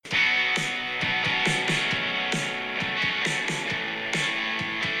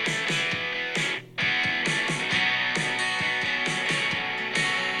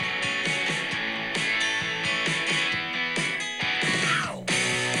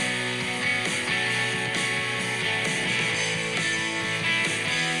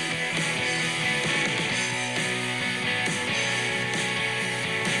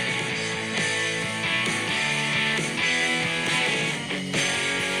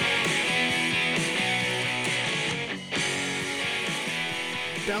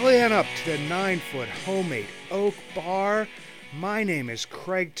Belly on up to the 9-foot homemade oak bar. My name is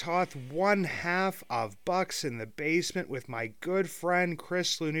Craig Toth, one half of Bucks in the Basement with my good friend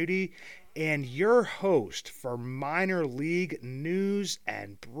Chris Lanuti, and your host for minor league news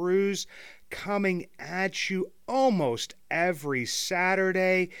and brews, coming at you almost every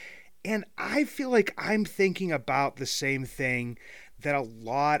Saturday. And I feel like I'm thinking about the same thing that a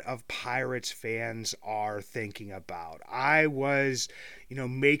lot of Pirates fans are thinking about. I was,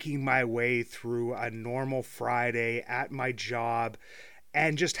 making my way through a normal Friday at my job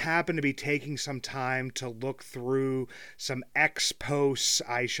and just happened to be taking some time to look through some X posts,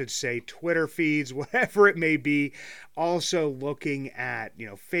 I should say, Twitter feeds, whatever it may be. Also looking at,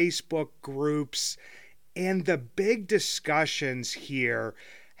 Facebook groups. And the big discussions here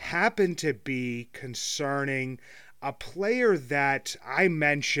happen to be concerning a player that I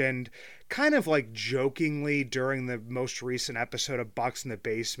mentioned kind of like jokingly during the most recent episode of Bucks in the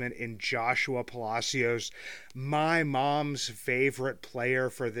Basement in Joshua Palacios, my mom's favorite player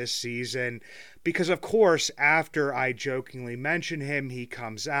for this season. Because, of course, after I jokingly mention him, he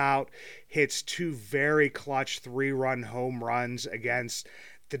comes out, hits two very clutch 3-run home runs against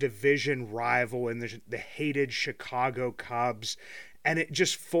the division rival in the hated Chicago Cubs, and it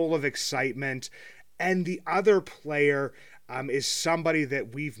just full of excitement. And the other player is somebody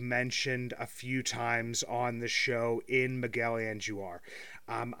that we've mentioned a few times on the show in Miguel Andujar.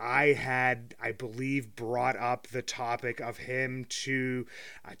 I had, I believe, brought up the topic of him to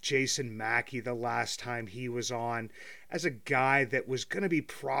Jason Mackey the last time he was on as a guy that was going to be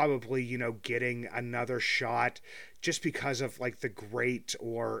probably, getting another shot just because of like the great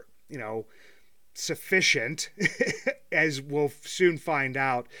or, sufficient, as we'll soon find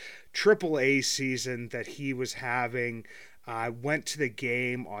out, AAA season that he was having. Went to the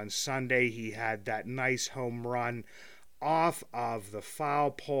game on Sunday. He had that nice home run off of the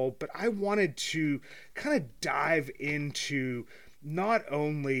foul pole, but I wanted to kind of dive into not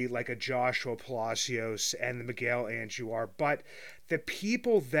only like a Joshua Palacios and the Miguel Andujar, but the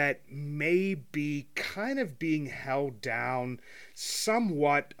people that may be kind of being held down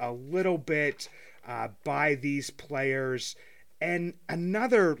somewhat a little bit by these players. And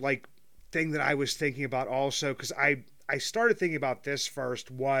another like thing that I was thinking about also, because I started thinking about this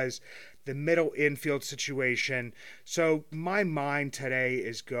first, was the middle infield situation. So my mind today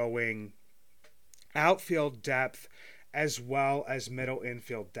is going outfield depth as well as middle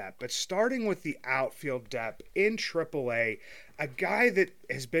infield depth. But starting with the outfield depth in AAA, a guy that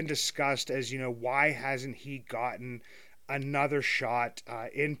has been discussed as, why hasn't he gotten another shot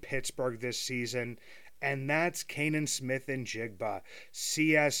in Pittsburgh this season? And that's Kanan Smith-Njigba,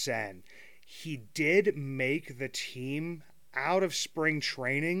 CSN. He did make the team out of spring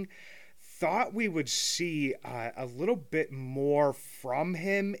training. Thought we would see a little bit more from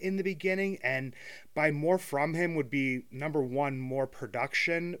him in the beginning, and by more from him would be, number one, more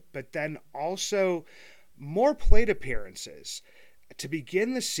production, but then also more plate appearances. To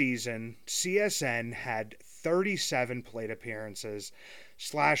begin the season, CSN had 37 plate appearances,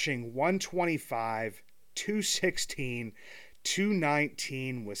 slashing 125, 216,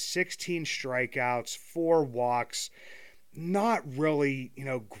 219 with 16 strikeouts, 4 walks. Not really,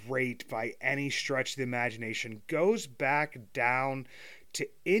 great by any stretch of the imagination. Goes back down to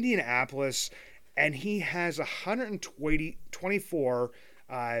Indianapolis, and he has 124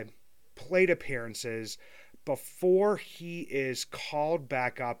 plate appearances before he is called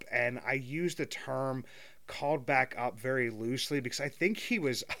back up. And I use the term called back up very loosely because I think he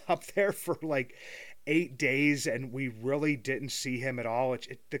was up there for like 8 days and we really didn't see him at all.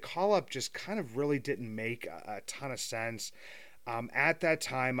 The call-up just kind of really didn't make a ton of sense. At that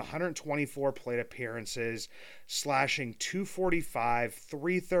time, 124 plate appearances, slashing 245,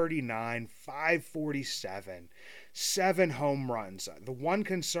 339, 547, 7 home runs. The one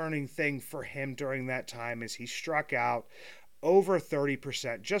concerning thing for him during that time is he struck out over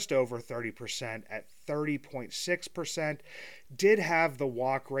 30%, just over 30% at 30.6%. Did have the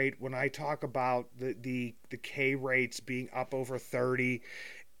walk rate. When I talk about the K rates being up over 30,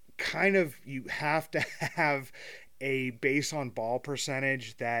 kind of you have to have a base on ball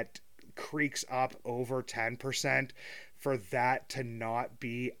percentage that creaks up over 10% for that to not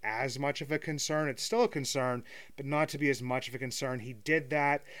be as much of a concern. It's still a concern, but not to be as much of a concern. He did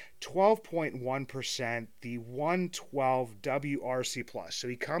that, 12.1%, the 112 WRC plus. So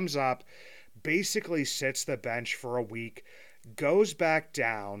he comes up, basically sits the bench for a week, goes back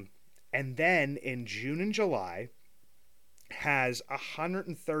down, and then in June and July has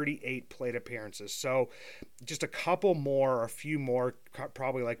 138 plate appearances. So just a couple more, a few more,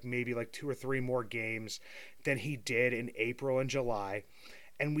 probably like maybe like 2 or 3 more games than he did in April and July.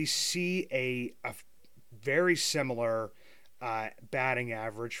 and we see a very similar batting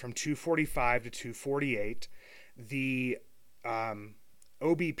average from 245 to 248. The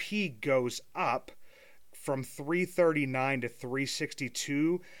OBP goes up from 339 to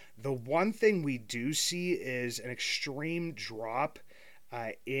 362. The one thing we do see is an extreme drop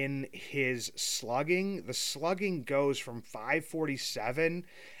in his slugging. The slugging goes from 547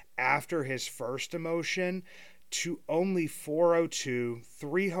 after his first emotion to only 402,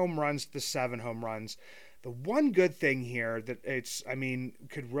 3 home runs to 7 home runs. The one good thing here that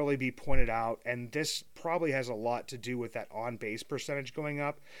could really be pointed out, and this probably has a lot to do with that on base percentage going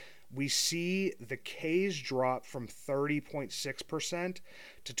up. We see the Ks drop from 30.6%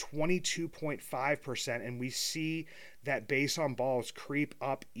 to 22.5%, and we see that base on balls creep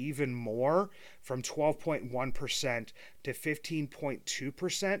up even more from 12.1% to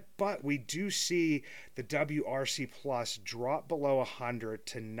 15.2%, but we do see the WRC plus drop below 100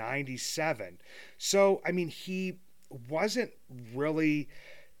 to 97. So, he wasn't really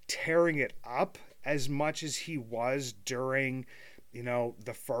tearing it up as much as he was during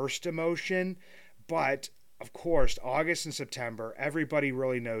the first emotion. But of course, August and September, everybody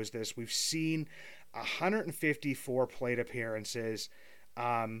really knows this. We've seen 154 plate appearances,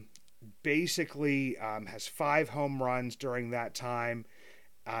 basically has 5 home runs during that time.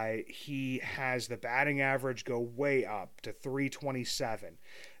 He has the batting average go way up to 327.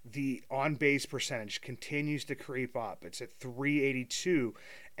 The on-base percentage continues to creep up. It's at 382.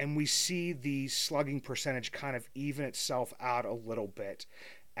 And we see the slugging percentage kind of even itself out a little bit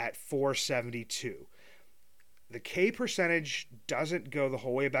at 472. The K percentage doesn't go the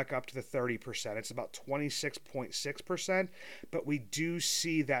whole way back up to the 30%. It's about 26.6%, but we do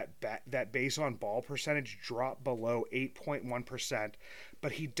see that base on ball percentage drop below 8.1%.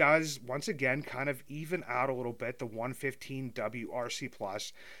 But he does, once again, kind of even out a little bit, the 115 WRC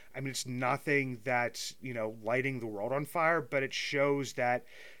plus. It's nothing that's, lighting the world on fire, but it shows that,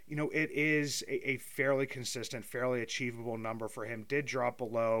 it is a fairly consistent, fairly achievable number for him. Did drop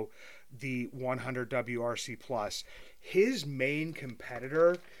below the 100 WRC plus. His main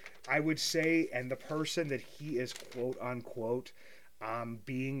competitor, I would say, and the person that he is quote unquote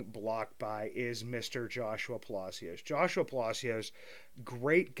being blocked by, is Mr. Joshua Palacios. Joshua Palacios,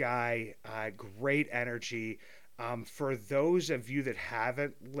 great guy, great energy. For those of you that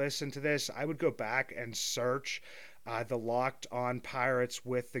haven't listened to this, I would go back and search the Locked On Pirates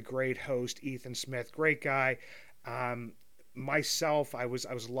with the great host Ethan Smith. Great guy. Myself, I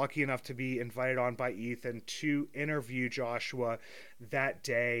was lucky enough to be invited on by Ethan to interview Joshua that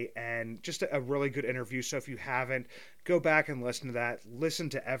day, and just a really good interview. So if you haven't, go back and listen to that. Listen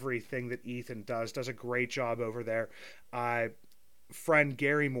to everything that Ethan does a great job over there. Friend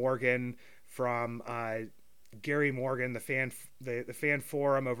Gary Morgan from Gary Morgan, the fan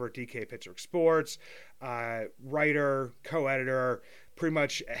forum over at DK Pittsburgh Sports, writer, co-editor, pretty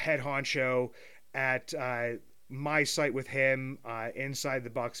much head honcho at my site with him, Inside the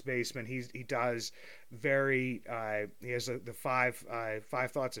Bucks Basement. He does very he has the five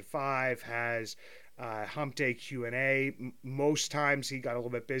thoughts at 5, has Hump Day Q&A. Most times he got a little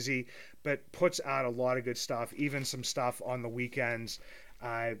bit busy, but puts out a lot of good stuff, even some stuff on the weekends.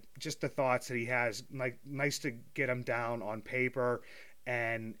 Just the thoughts that he has, like, nice to get them down on paper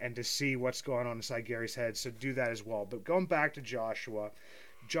and to see what's going on inside Gary's head. So do that as well. But going back to Joshua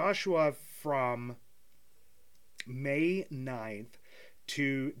from May 9th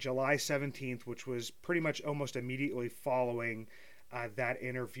to July 17th, which was pretty much almost immediately following that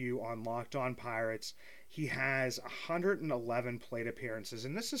interview on Locked On Pirates, he has 111 plate appearances.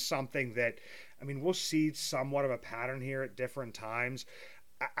 And this is something that, we'll see somewhat of a pattern here at different times.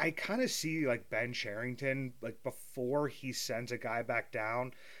 I kind of see, like, Ben Cherington, like, before he sends a guy back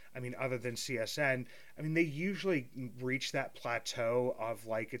down, other than CSN, they usually reach that plateau of,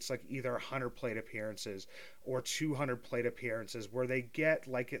 like, it's like either 100 plate appearances or 200 plate appearances where they get,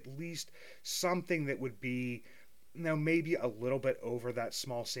 like, at least something that would be, maybe a little bit over that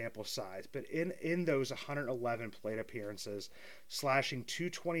small sample size. But in those 111 plate appearances, slashing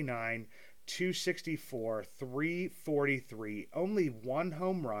 229, 264, 343, only 1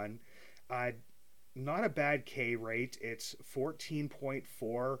 home run, not a bad K rate. It's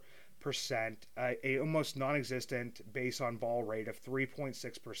 14.4%, a almost non-existent base on ball rate of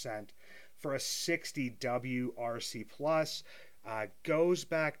 3.6% for a 60 WRC plus. Goes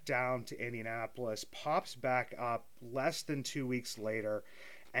back down to Indianapolis, pops back up less than 2 weeks later,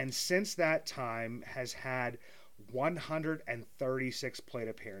 and since that time has had 136 plate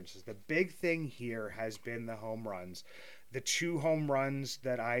appearances. The big thing here has been the home runs. The 2 home runs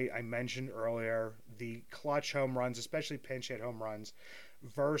that I mentioned earlier, the clutch home runs, especially pinch hit home runs,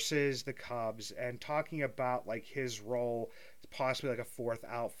 versus the Cubs, and talking about like his role, possibly like a fourth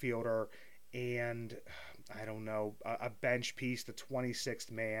outfielder, and I don't know, a bench piece, the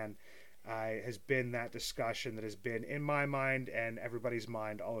 26th man. Has been that discussion that has been in my mind and everybody's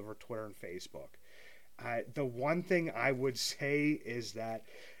mind all over Twitter and Facebook. The one thing I would say is that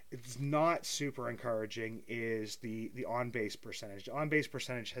it's not super encouraging is the on base percentage. The on base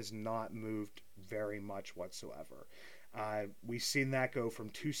percentage has not moved very much whatsoever. We've seen that go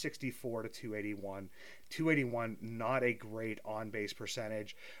from 264 to 281. 281, not a great on base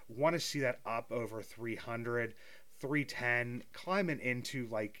percentage. Want to see that up over 300. 310, climbing into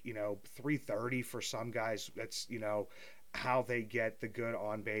like, 330 for some guys. That's, how they get the good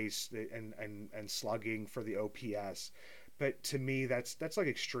on base and slugging for the OPS. But to me, that's like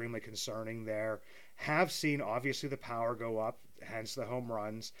extremely concerning there. Have seen obviously the power go up, hence the home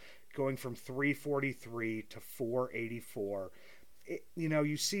runs, going from 343 to 484.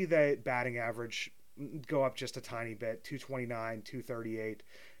 You see the batting average go up just a tiny bit, 229, 238.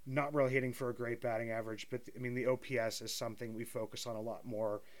 Not really hitting for a great batting average, but I mean the OPS is something we focus on a lot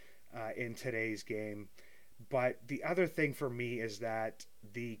more in today's game. But the other thing for me is that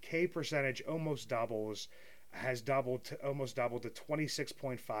the K percentage almost doubled to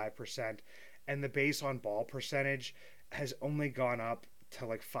 26.5%, and the base on ball percentage has only gone up to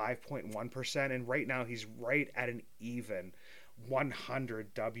like 5.1%, and right now he's right at an even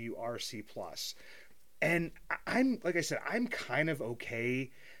 100 WRC plus. And I'm, like I said, I'm kind of okay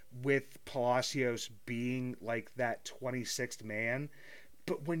with Palacios being like that 26th man.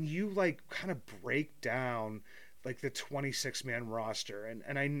 But when you like kind of break down like the 26-man roster,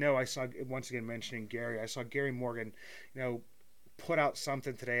 and I know I saw, once again mentioning Gary, I saw Gary Morgan, put out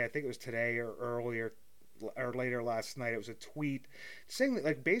something today. I think it was today or earlier or later last night. It was a tweet saying that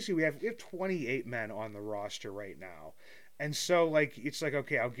like basically we have 28 men on the roster right now. And so, like, it's like,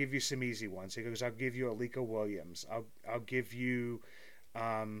 okay, I'll give you some easy ones. He goes, I'll give you Alika Williams. I'll give you,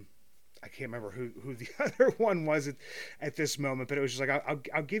 I can't remember who the other one was at this moment, but it was just like,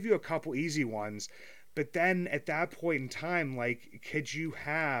 I'll give you a couple easy ones. But then at that point in time, like, could you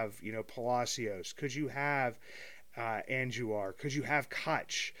have, Palacios? Could you have Andujar? Could you have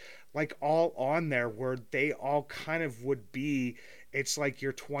Kutch? Like, all on there where they all kind of would be, it's like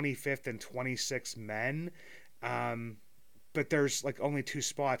your 25th and 26th men. But there's like only two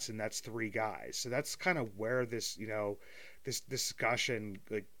spots, and that's three guys. So that's kind of where this, this discussion,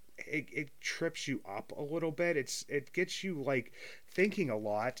 like, it trips you up a little bit. It gets you like thinking a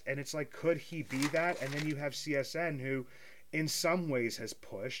lot, and it's like, could he be that? And then you have CSN, who in some ways has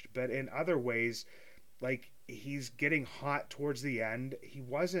pushed, but in other ways, like, he's getting hot towards the end. He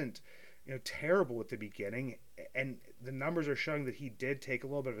wasn't, terrible at the beginning, and the numbers are showing that he did take a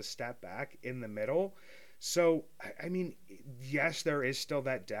little bit of a step back in the middle. So, I mean, yes, there is still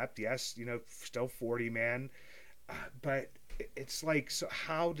that depth. Yes, still 40 man. But it's like, so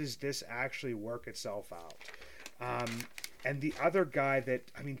how does this actually work itself out? And the other guy that,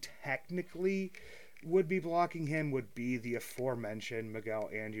 I mean, technically would be blocking him would be the aforementioned Miguel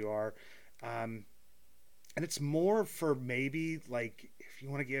Andujar. And it's more for maybe, like, if you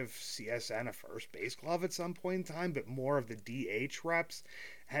want to give CSN a first base glove at some point in time, but more of the DH reps,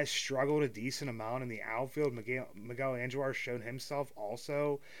 has struggled a decent amount in the outfield. Miguel Andujar shown himself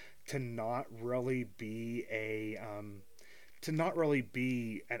also to not really be an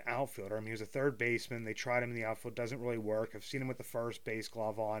outfielder. I mean, he was a third baseman. They tried him in the outfield, doesn't really work. I've seen him with the first base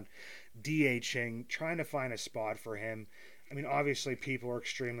glove on, DHing, trying to find a spot for him. I mean, obviously people are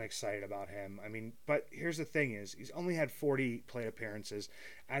extremely excited about him. I mean, but here's the thing is, he's only had 40 plate appearances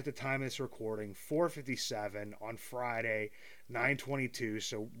at the time of this recording, 457 on Friday, 9:22,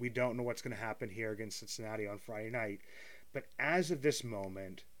 so we don't know what's going to happen here against Cincinnati on Friday night. But as of this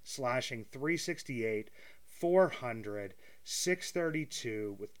moment, slashing 368, 400,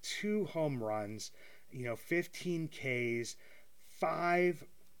 632 with 2 home runs, 15 Ks,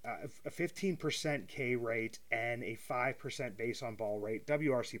 a 15% K rate and a 5% base on ball rate,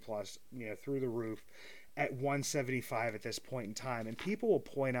 WRC plus, through the roof at 175 at this point in time. And people will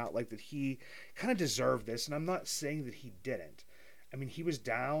point out like that he kind of deserved this, and I'm not saying that he didn't. I mean, he was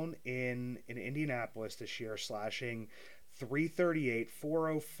down in Indianapolis this year, slashing 338,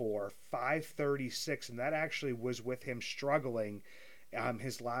 404, 536, and that actually was with him struggling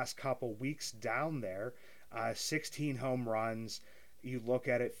his last couple weeks down there. 16 home runs. You look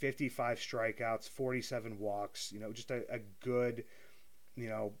at it, 55 strikeouts, 47 walks, just a good,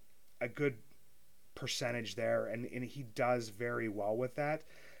 a good percentage there. And he does very well with that.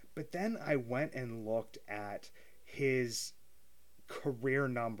 But then I went and looked at his career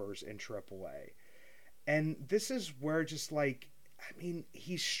numbers in AAA. And this is where just like, I mean,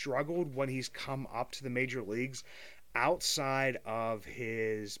 he's struggled when he's come up to the major leagues outside of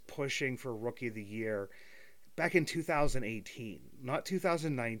his pushing for Rookie of the Year back in 2018, not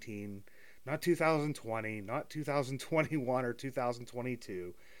 2019, not 2020, not 2021 or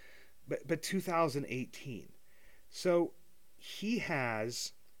 2022, but 2018. So he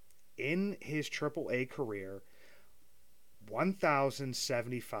has, in his AAA career,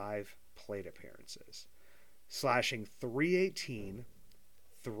 1,075 plate appearances, slashing 318,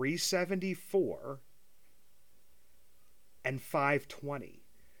 374, and 520,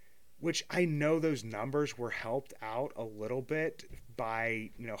 which I know those numbers were helped out a little bit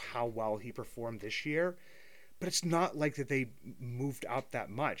by, how well he performed this year, but it's not like that they moved up that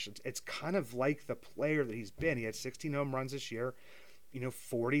much. It's kind of like the player that he's been. He had 16 home runs this year,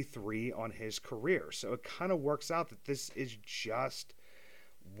 43 on his career. So it kind of works out that this is just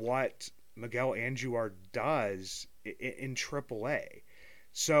what Miguel Andujar does in AAA.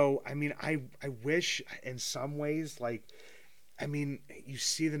 So, I mean, I wish in some ways, you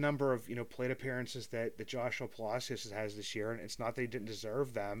see the number of, plate appearances that Joshua Palacios has this year, and it's not that he didn't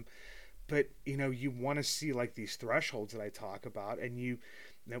deserve them, but, you want to see these thresholds that I talk about, and you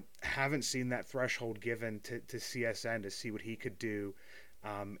haven't seen that threshold given to CSN to see what he could do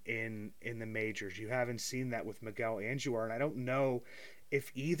in the majors. You haven't seen that with Miguel Andujar, and I don't know if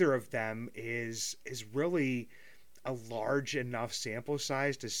either of them is really a large enough sample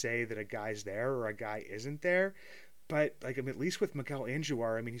size to say that a guy's there or a guy isn't there. But at least with Miguel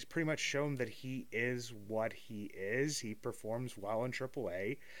Andujar, he's pretty much shown that he is what he is. He performs well in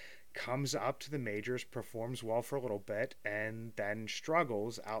AAA, comes up to the majors, performs well for a little bit, and then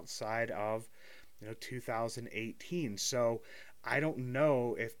struggles outside of 2018. So I don't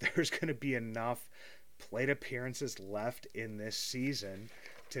know if there's going to be enough plate appearances left in this season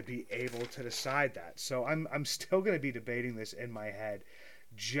to be able to decide that. So I'm still going to be debating this in my head,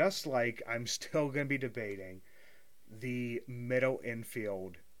 just like I'm still going to be debating the middle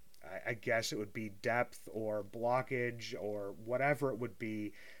infield. I guess it would be depth or blockage or whatever it would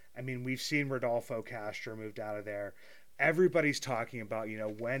be. We've seen Rodolfo Castro moved out of there. Everybody's talking about,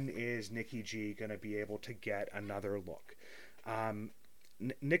 when is Nicky G going to be able to get another look?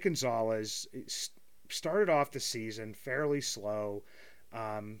 Nick Gonzalez started off the season fairly slow.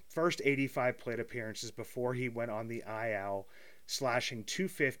 First 85 plate appearances before he went on the IL, slashing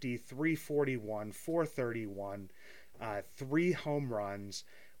 250, 341, 431, 3 home runs,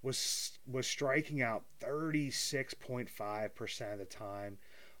 was striking out 36.5% of the time,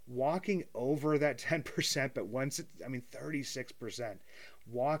 walking over that 10%, but 36%,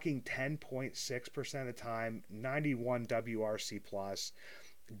 walking 10.6% of the time, 91 WRC plus,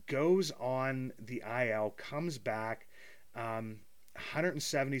 goes on the IL, comes back,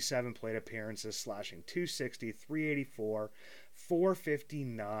 177 plate appearances, slashing 260, 384,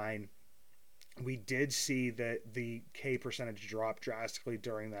 459. We did see that the K percentage drop drastically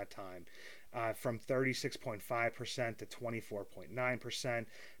during that time, from 36.5% to 24.9%.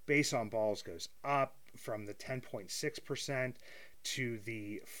 Base on balls goes up from the 10.6% to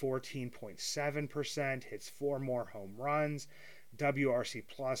the 14.7%, hits 4 more home runs, WRC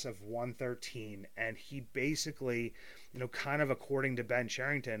plus of 113, and he basically, kind of according to Ben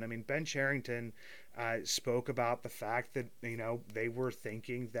Cherington, Ben Cherington spoke about the fact that, they were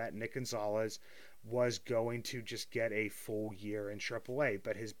thinking that Nick Gonzalez was going to just get a full year in AAA,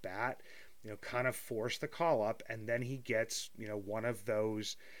 but his bat, kind of forced the call up, and then he gets, one of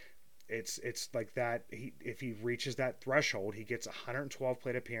those. It's like that. If he reaches that threshold, he gets 112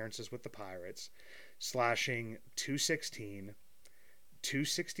 plate appearances with the Pirates, slashing 216,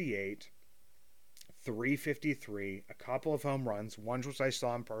 268, 353, a couple of home runs, one which I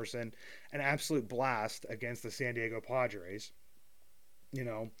saw in person, an absolute blast against the San Diego Padres.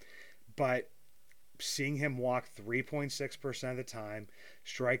 But seeing him walk 3.6% of the time,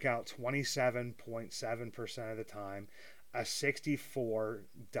 strike out 27.7% of the time, a 64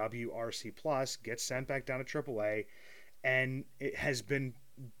 WRC plus, gets sent back down to AAA, and it has been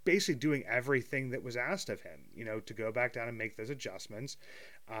basically doing everything that was asked of him, to go back down and make those adjustments.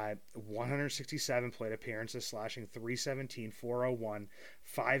 167 plate appearances, slashing 317, 401,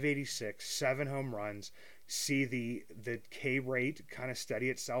 586, 7 home runs. See the K rate kind of steady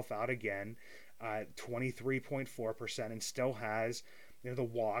itself out again, 23.4%, and still has the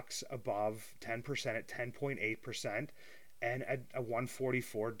walks above 10% at 10.8%, and a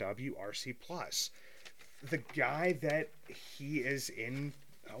 144 WRC plus. The guy that he is in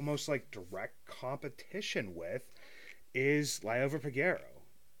almost like direct competition with is Liover Peguero.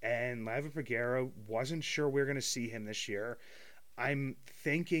 And Liover Peguero, wasn't sure we were going to see him this year. I'm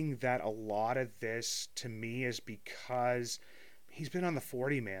thinking that a lot of this, to me, is because he's been on the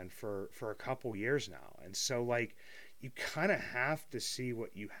 40 man for a couple years now. And so, like, you kind of have to see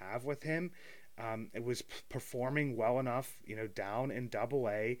what you have with him. It was performing well enough, down in Double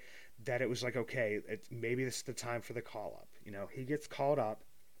A, that it was like, okay, maybe this is the time for the call up. He gets called up,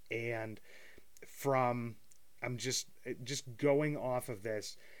 and from I'm just going off of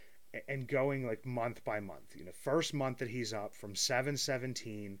this and going like month by month. First month that he's up from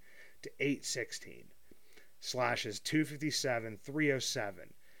 717 to 816, slashes 257,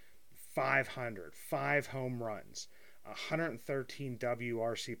 307, 500, 5 home runs, 113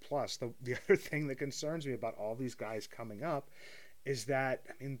 WRC plus. The other thing that concerns me about all these guys coming up is that,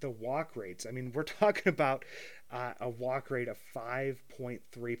 the walk rates. We're talking about a walk rate of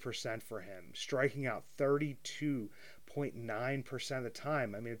 5.3% for him, striking out 32.9% of the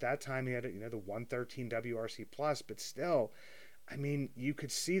time. At that time he had the 113 WRC plus, but still, you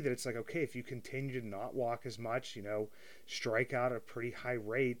could see that it's like, okay, if you continue to not walk as much, strike out at a pretty high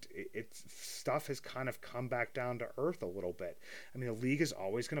rate, it's stuff has kind of come back down to earth a little bit. The league is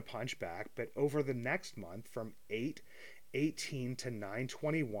always going to punch back, but over the next month, from 818 to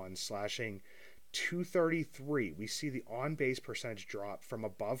 921, slashing 233, we see the on-base percentage drop from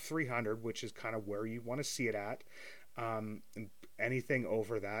above 300, which is kind of where you want to see it at. Anything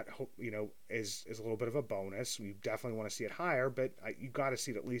over that, is a little bit of a bonus. You definitely want to see it higher, but you got to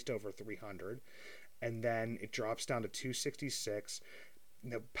see it at least over 300. And then it drops down to 266.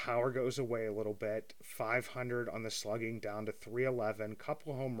 The power goes away a little bit. 500 on the slugging, down to 311.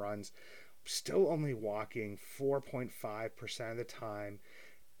 Couple home runs, still only walking 4.5% of the time,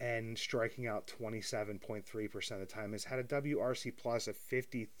 and striking out 27.3% of the time. Has had a WRC plus of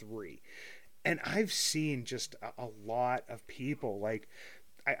 53. And I've seen just a lot of people, like,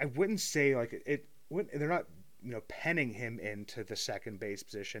 I wouldn't say like they're not, penning him into the second base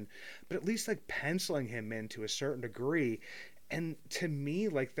position, but at least like penciling him in to a certain degree. And to me,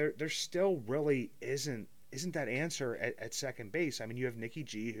 like, there still really isn't that answer at second base. You have Nicky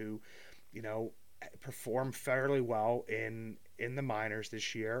G, who, performed fairly well in the minors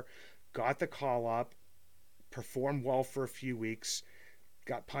this year, got the call up, performed well for a few weeks,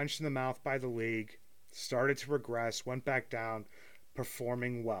 got punched in the mouth by the league, started to regress, went back down,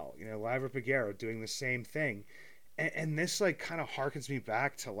 performing well. Liover Peguero doing the same thing. And this, like, kind of harkens me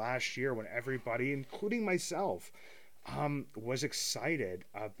back to last year when everybody, including myself, was excited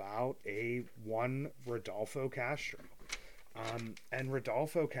about one Rodolfo Castro. And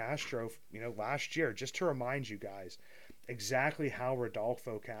Rodolfo Castro, last year, just to remind you guys exactly how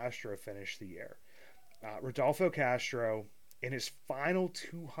Rodolfo Castro finished the year. Rodolfo Castro, in his final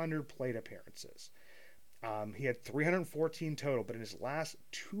 200 plate appearances, he had 314 total, but in his last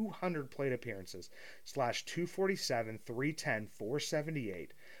 200 plate appearances, slashed 247, 310,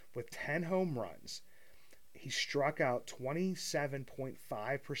 478, with 10 home runs. He struck out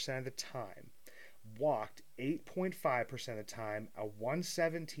 27.5% of the time, walked 8.5% of the time, a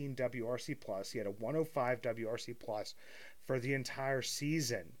 117 WRC plus. He had a 105 WRC plus for the entire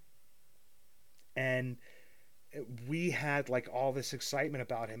season. And we had like all this excitement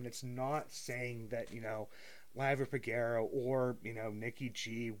about him, and it's not saying that, Liover Peguero or, Nicky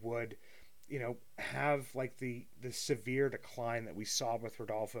G would, have like the severe decline that we saw with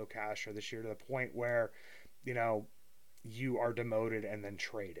Rodolfo Castro this year, to the point where, you are demoted and then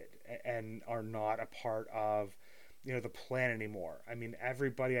traded and are not a part of, the plan anymore.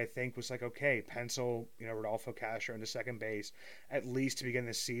 Everybody, I think, was like, okay, pencil, Rodolfo Castro into second base, at least to begin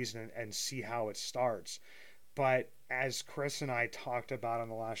the season and see how it starts. But as Chris and I talked about on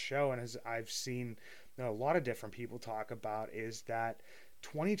the last show, and as I've seen a lot of different people talk about, is that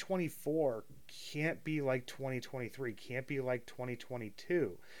 2024 can't be like 2023, can't be like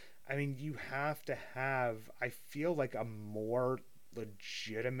 2022. You have to have, I feel like, a more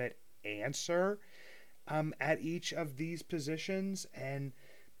legitimate answer at each of these positions. And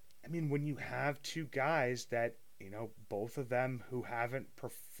when you have two guys that, both of them who haven't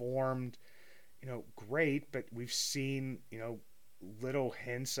performed great, but we've seen, little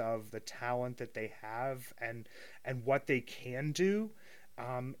hints of the talent that they have and what they can do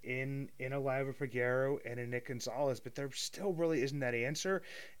in a Liover Peguero and a Nick Gonzalez, but there still really isn't that answer.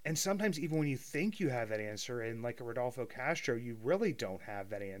 And sometimes even when you think you have that answer in like a Rodolfo Castro, you really don't have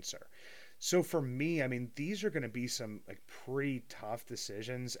that answer. So for me, these are going to be some like pretty tough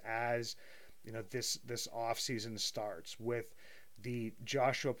decisions as, this offseason starts, with the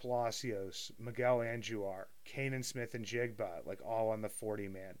Joshua Palacios, Miguel Andujar, Kanan Smith, and Jigba, like all on the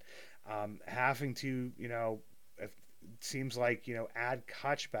 40-man. Having to, it seems like, add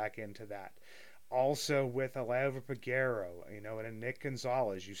Kutch back into that. also with Aleva Peguero, and a Nick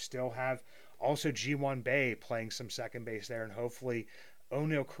Gonzalez. You still have also G1 Bay playing some second base there, and hopefully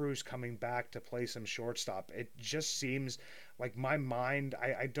O'Neal Cruz coming back to play some shortstop. It just seems like my mind,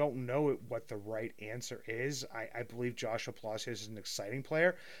 I don't know what the right answer is. I believe Joshua Palacios is an exciting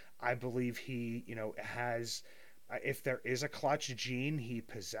player. I believe he, has, if there is a clutch gene, he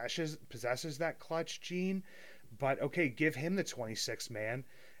possesses that clutch gene. But okay, give him the 26th man.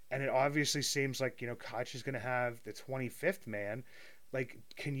 And it obviously seems like, Koch is going to have the 25th man. Like,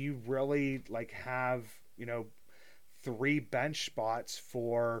 can you really, have, 3 bench spots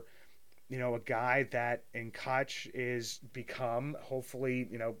for, a guy that in Koch is become, hopefully,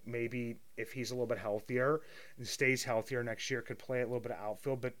 maybe if he's a little bit healthier and stays healthier next year, could play a little bit of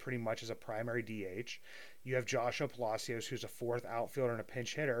outfield, but pretty much as a primary DH. You have Joshua Palacios, who's a 4th outfielder and a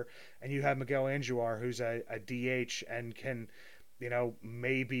pinch hitter, and you have Miguel Andujar, who's a DH and can,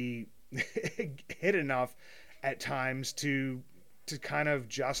 maybe hit enough at times to kind of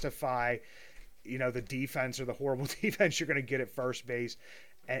justify, the defense or the horrible defense you're going to get at first base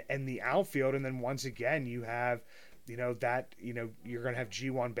and the outfield. And then once again, you have, that, you're going to have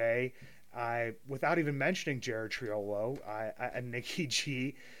G1 Bay, without even mentioning Jared Triolo, and Nikki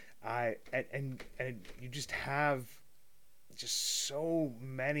G, and you just have just so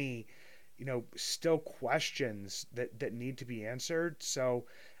many, still questions that need to be answered. So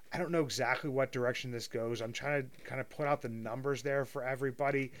I don't know exactly what direction this goes. I'm trying to kind of put out the numbers there for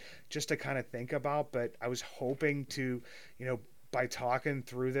everybody just to kind of think about, but I was hoping to, by talking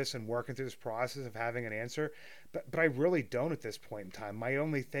through this and working through this process of having an answer, but I really don't at this point in time. My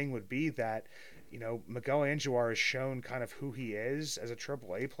only thing would be that, Miguel Andujar has shown kind of who he is as a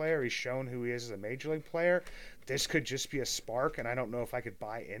AAA player. He's shown who he is as a major league player. This could just be a spark, and I don't know if I could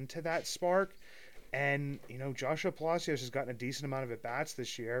buy into that spark. And, Joshua Palacios has gotten a decent amount of at-bats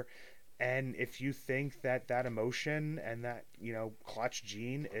this year. And if you think that emotion and that, clutch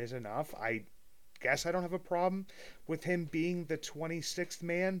gene is enough, I guess I don't have a problem with him being the 26th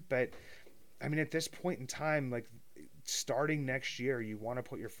man. But, I mean, at this point in time, like, starting next year, you want to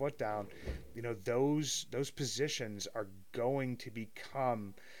put your foot down. Those positions are going to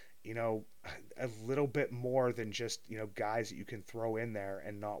become, a little bit more than just, guys that you can throw in there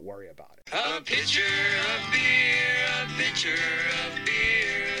and not worry about it. A pitcher of beer, a pitcher of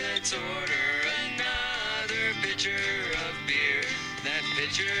beer. Let's order another pitcher of beer. That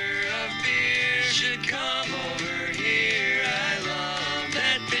pitcher of beer should come over here. I love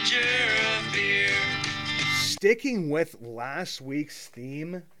that pitcher of beer. Sticking with last week's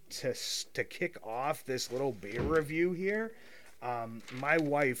theme to kick off this little beer review here, my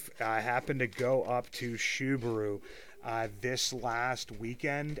wife happened to go up to Subaru this last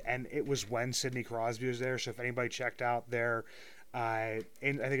weekend, and it was when Sidney Crosby was there. So if anybody checked out their, I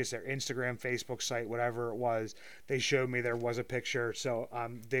think it's their Instagram, Facebook site, whatever it was, they showed me there was a picture. So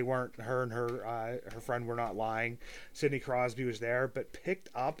they weren't, her and her friend were not lying. Sidney Crosby was there, but picked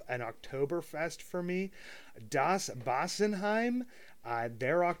up an Oktoberfest for me. Das Bassenheim.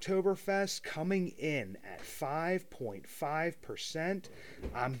 Their Oktoberfest coming in at 5.5%.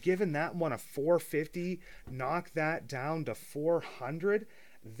 I'm giving that one a 450. Knock that down to 400.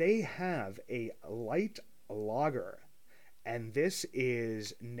 They have a light lager, and this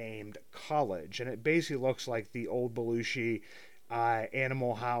is named College, and it basically looks like the old Belushi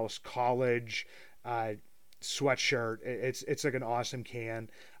Animal House College sweatshirt. It's like an awesome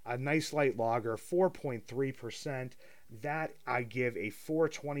can. A nice light lager, 4.3%. That I give a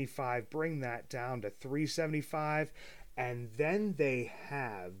 425, bring that down to 375. And then they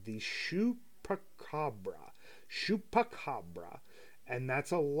have the Chupacabra, and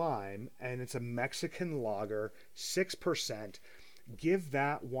that's a lime, and it's a Mexican lager, 6%. Give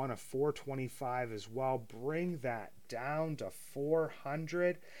that one a 425 as well, bring that down to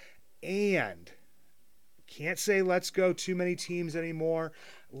 400. And can't say let's go too many teams anymore.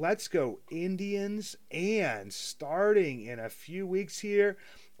 Let's go Indians, and starting in a few weeks here,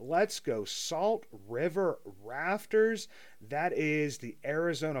 let's go Salt River Rafters. That is the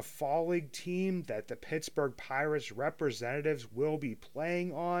Arizona Fall League team that the Pittsburgh Pirates representatives will be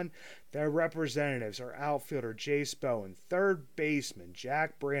playing on. Their representatives are outfielder Jace Bowen, third baseman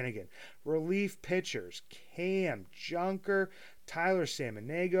Jack Brannigan, relief pitchers Cam Junker, Tyler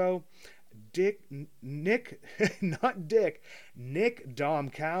Samaniego, Nick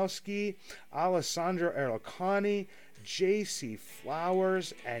Domkowski, Alessandro Erlicani, J.C.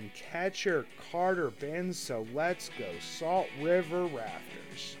 Flowers, and catcher Carter Benz. So let's go Salt River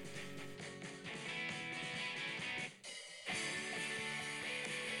Rafters.